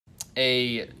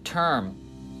a term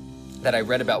that I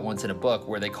read about once in a book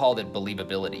where they called it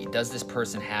believability. Does this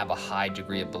person have a high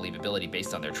degree of believability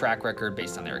based on their track record,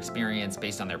 based on their experience,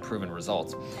 based on their proven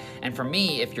results? And for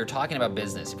me, if you're talking about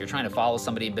business, if you're trying to follow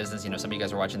somebody in business, some of you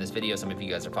guys are watching this video, some of you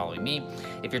guys are following me.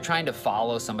 If you're trying to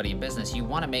follow somebody in business, you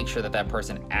want to make sure that that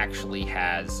person actually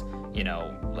has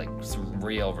like some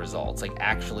real results, like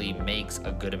actually makes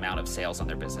a good amount of sales on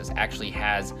their business, actually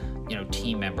has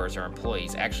team members or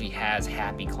employees, actually has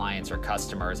happy clients or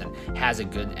customers, and has a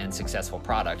good and successful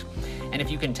product. And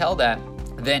if you can tell that,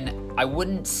 then I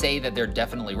wouldn't say that they're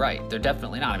definitely right. They're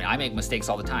definitely not. I mean, I make mistakes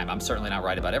all the time. I'm certainly not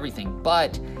right about everything,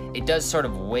 but it does sort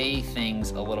of weigh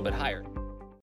things a little bit higher.